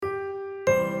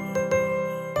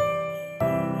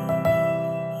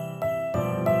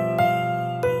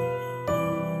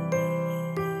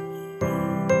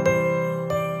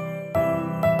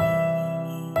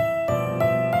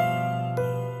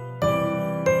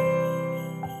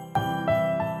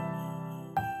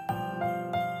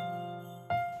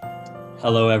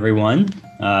Hello, everyone.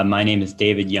 My name is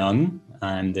David Young.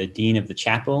 I'm the Dean of the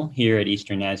Chapel here at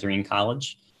Eastern Nazarene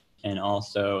College and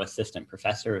also Assistant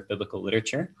Professor of Biblical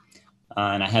Literature.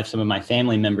 And I have some of my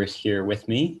family members here with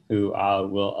me who I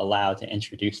will allow to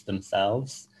introduce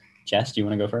themselves. Jess, do you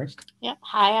want to go first? Yep.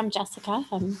 Hi, I'm Jessica.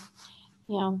 I'm,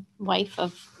 wife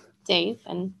of Dave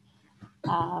and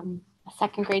a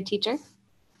second grade teacher.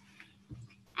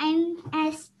 I'm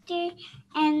Esther,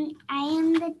 and I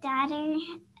am the daughter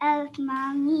of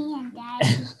Mommy and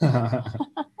Daddy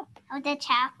of the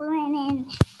chaplain and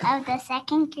of the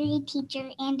second grade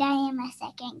teacher, and I am a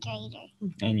second grader.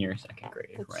 And you're a second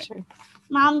grader, That's right? True.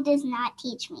 Mom does not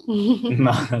teach me.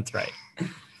 That's right.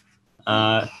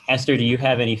 Esther, do you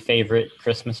have any favorite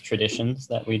Christmas traditions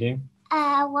that we do?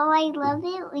 Well, I love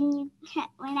it when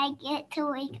I get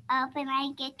to wake up and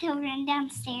I get to run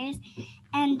downstairs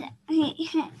and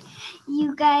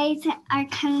you guys are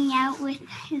coming out with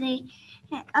the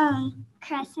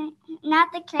crescent,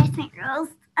 not the crescent rolls,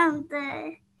 what are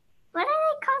they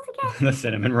called again? The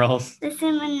cinnamon rolls. The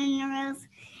cinnamon rolls,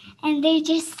 and they're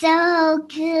just so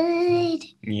good.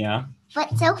 Yeah.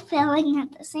 But so filling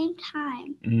at the same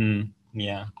time.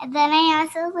 Yeah. And then I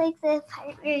also like the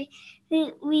part where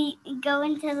we go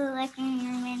into the living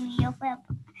room and we open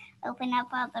up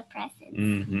all the presents.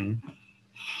 Mm-hmm.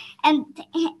 And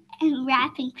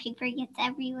wrapping paper gets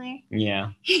everywhere.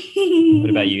 Yeah. What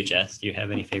about you, Jess? Do you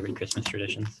have any favorite Christmas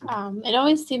traditions? It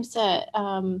always seems to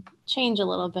change a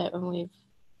little bit when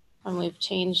we've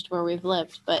changed where we've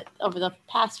lived. But over the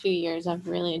past few years, I've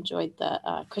really enjoyed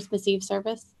the Christmas Eve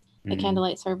service, the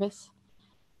candlelight service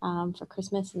for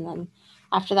Christmas. And then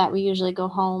after that, we usually go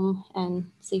home and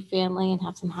see family and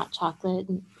have some hot chocolate.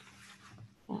 And,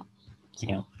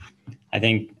 Yeah. I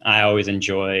think I always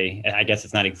enjoy, I guess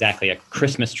it's not exactly a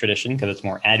Christmas tradition because it's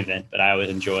more Advent, but I always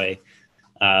enjoy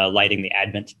lighting the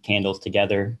Advent candles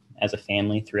together as a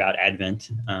family throughout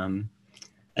Advent,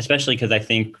 especially because I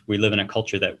think we live in a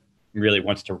culture that really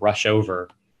wants to rush over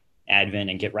Advent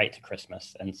and get right to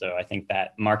Christmas. And so I think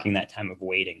that marking that time of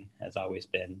waiting has always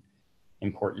been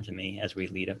important to me as we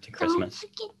lead up to Christmas. Don't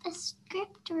forget the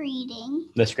script reading.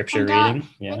 The scripture reading,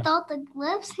 yeah. With all the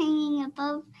gloves hanging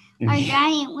above our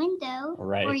giant window.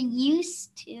 Right. Or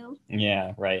used to.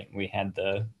 Yeah, right. We had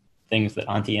the things that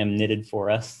Auntie M knitted for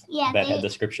us that had the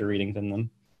scripture readings in them.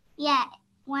 Yeah,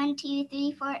 1, 2,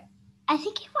 3, 4. I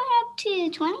think it went up to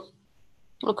 20.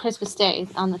 Well, Christmas Day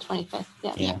on the 25th.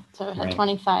 Yeah. So it had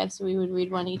 25, so we would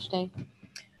read one each day.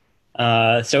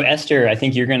 So Esther, I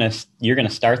think you're gonna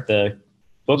start the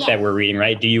book that we're reading,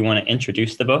 right? Do you want to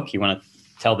introduce the book? You want to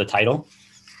tell the title?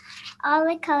 All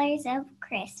the Colors of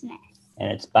Christmas.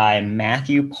 And it's by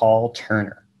Matthew Paul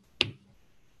Turner.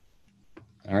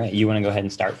 All right, you want to go ahead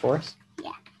and start for us?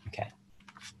 Yeah. Okay.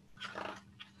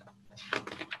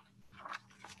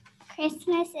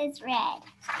 Christmas is red.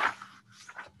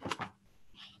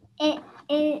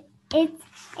 It's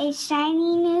a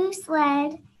shiny new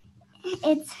sled.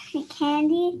 It's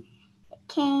candy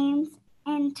canes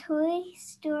and toy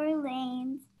store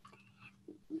lanes.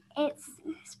 It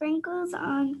sprinkles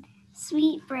on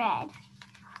sweet bread.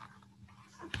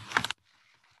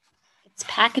 It's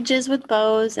packages with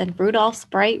bows and Rudolph's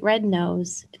bright red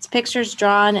nose. It's pictures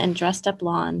drawn and dressed up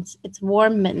lawns. It's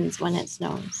warm mittens when it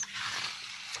snows.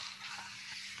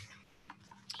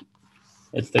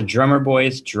 It's the drummer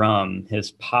boy's drum,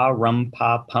 his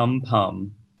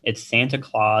pa-rum-pa-pum-pum. It's Santa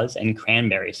Claus and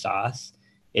cranberry sauce.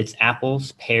 It's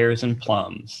apples, pears, and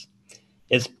plums.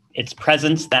 It's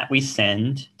presents that we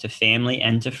send to family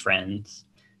and to friends.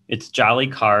 It's jolly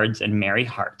cards and merry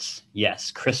hearts. Yes,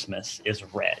 Christmas is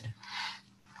red.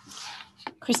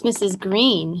 Christmas is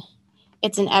green.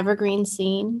 It's an evergreen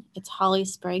scene. It's holly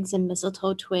sprigs and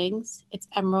mistletoe twigs. It's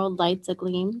emerald lights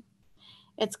agleam.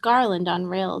 It's garland on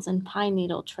rails and pine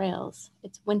needle trails.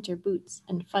 It's winter boots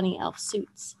and funny elf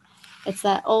suits. It's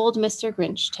that old Mr.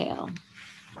 Grinch tale.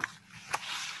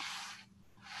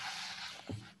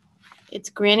 It's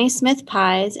Granny Smith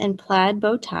pies and plaid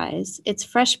bow ties. It's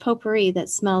fresh potpourri that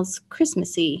smells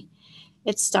Christmassy.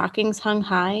 It's stockings hung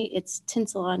high. It's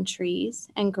tinsel on trees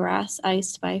and grass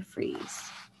iced by freeze.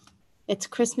 It's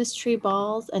Christmas tree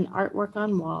balls and artwork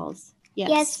on walls.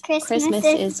 Yes, Christmas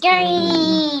is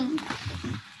green.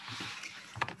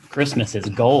 Christmas is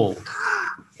gold.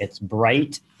 It's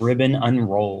bright ribbon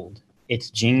unrolled. It's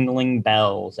jingling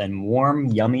bells and warm,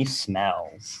 yummy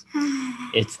smells.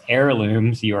 It's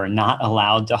heirlooms you are not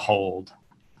allowed to hold.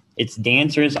 It's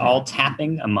dancers all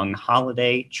tapping among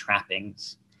holiday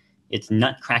trappings. It's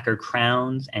nutcracker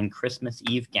crowns and Christmas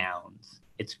Eve gowns.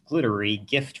 It's glittery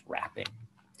gift wrapping.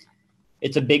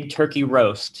 It's a big turkey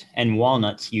roast and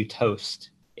walnuts you toast.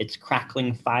 It's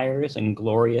crackling fires and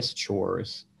glorious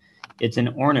chores. It's an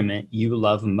ornament you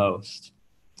love most.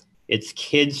 It's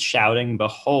kids shouting,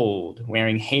 behold,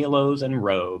 wearing halos and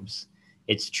robes.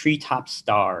 It's treetop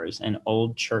stars and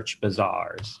old church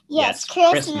bazaars. Yes,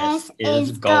 Christmas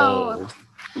is gold.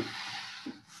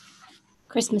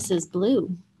 Christmas is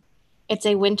blue. It's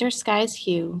a winter sky's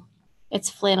hue.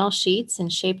 It's flannel sheets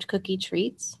and shaped cookie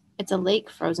treats. It's a lake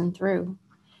frozen through.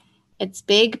 It's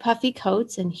big puffy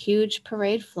coats and huge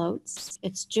parade floats.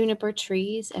 It's juniper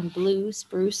trees and blue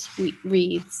spruce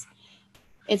wreaths.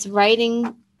 It's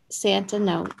writing Santa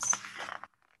notes.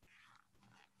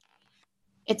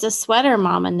 It's a sweater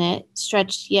Mama knit,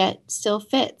 stretched yet still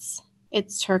fits.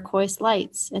 It's turquoise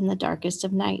lights in the darkest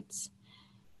of nights.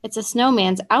 It's a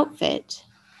snowman's outfit.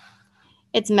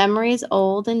 It's memories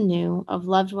old and new of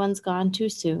loved ones gone too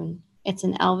soon. It's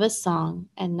an Elvis song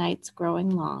and nights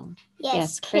growing long.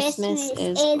 Yes, Christmas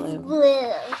is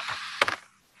blue.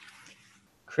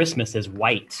 Christmas is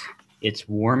white. It's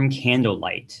warm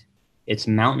candlelight. It's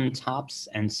mountaintops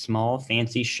and small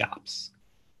fancy shops.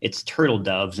 It's turtle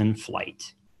doves in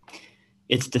flight.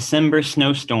 It's December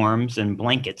snowstorms and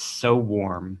blankets so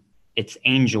warm. It's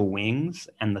angel wings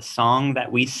and the song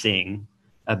that we sing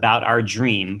about our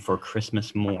dream for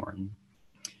Christmas morn.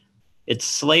 It's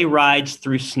sleigh rides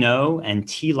through snow and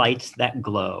tea lights that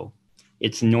glow.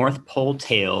 It's North Pole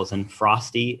tales and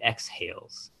frosty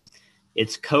exhales.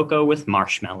 It's cocoa with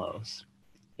marshmallows.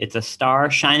 It's a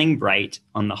star shining bright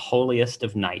on the holiest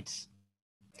of nights.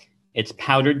 It's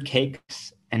powdered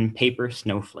cakes and paper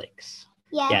snowflakes.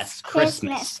 Yes,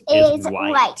 Christmas is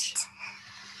white.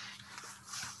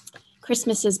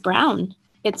 Christmas is brown.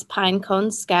 It's pine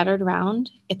cones scattered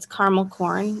round. It's caramel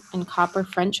corn and copper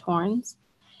French horns.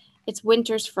 It's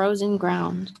winter's frozen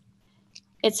ground.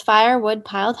 It's firewood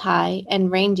piled high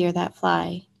and reindeer that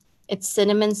fly. It's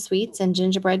cinnamon sweets and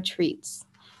gingerbread treats.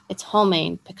 It's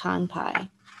homemade pecan pie.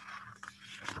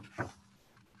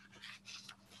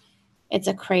 It's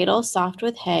a cradle soft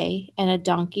with hay and a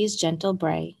donkey's gentle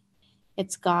bray.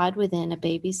 It's God within a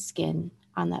baby's skin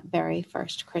on that very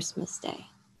first Christmas day.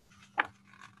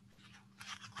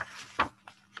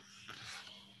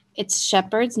 It's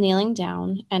shepherds kneeling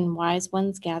down and wise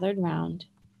ones gathered round.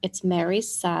 It's Mary's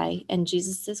sigh and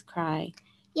Jesus' cry.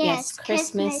 Yes,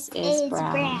 Christmas is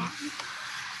brown.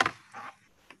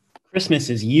 Christmas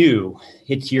is you.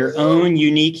 It's your own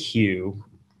unique hue.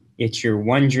 It's your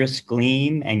wondrous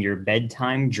gleam and your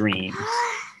bedtime dreams.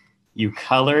 You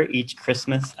color each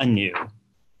Christmas anew.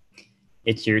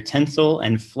 It's your tinsel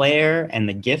and flare and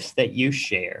the gifts that you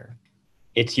share.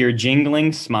 It's your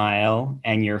jingling smile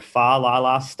and your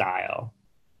fa-la-la style.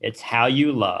 It's how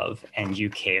you love and you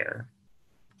care.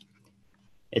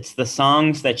 It's the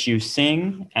songs that you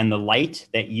sing and the light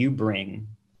that you bring.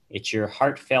 It's your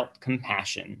heartfelt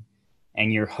compassion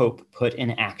and your hope put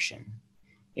in action.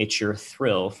 It's your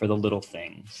thrill for the little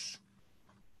things.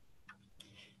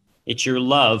 It's your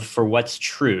love for what's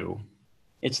true.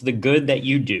 It's the good that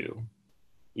you do.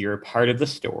 You're a part of the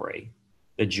story,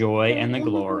 the joy and the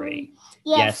glory.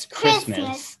 Yes,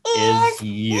 Christmas is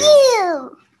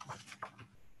you.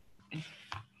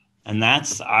 And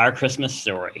that's our Christmas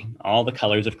story, all the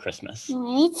colors of Christmas.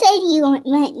 I said you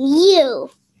meant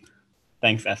you.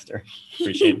 Thanks, Esther.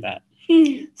 Appreciate that.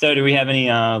 So do we have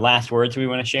any last words we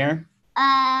want to share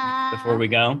before we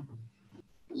go?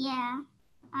 Yeah.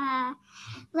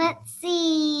 Let's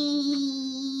see.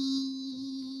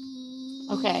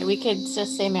 Okay, we could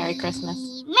just say Merry Christmas.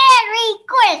 Merry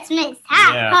Christmas!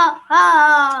 Ha ho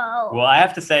ho! Well, I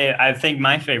have to say, I think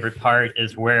my favorite part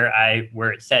is where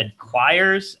it said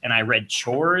choirs and I read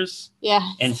chores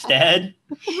instead.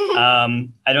 I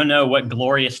don't know what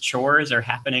glorious chores are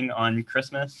happening on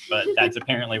Christmas, but that's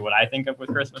apparently what I think of with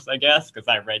Christmas, I guess, because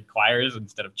I read choirs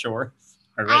instead of chores.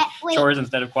 Or read chores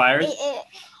instead of choirs.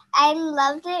 I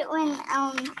loved it when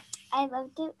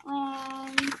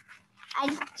I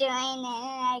join in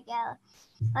and I go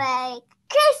like,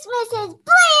 Christmas is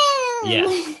blue!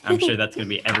 Yeah, I'm sure that's going to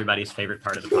be everybody's favorite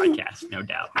part of the podcast, no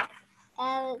doubt.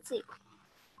 Let's see.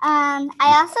 I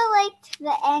also liked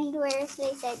the end where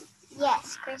they said,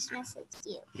 yes, Christmas is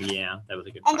you. Yeah, that was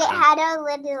a good part. And it had a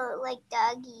little, like,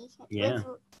 doggy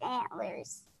with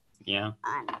antlers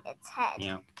on its head.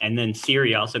 Yeah, and then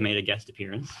Siri also made a guest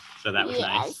appearance, so that was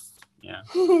nice. Yeah.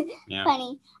 Yeah.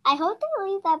 Funny. I hope they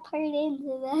leave that part in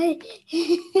so that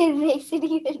it makes it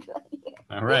even funnier.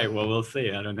 All right. Well, we'll see.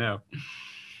 I don't know.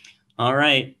 All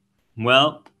right.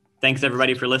 Well, thanks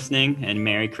everybody for listening and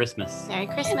Merry Christmas. Merry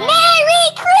Christmas.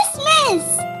 Merry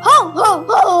Christmas! Ho, ho,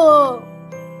 ho!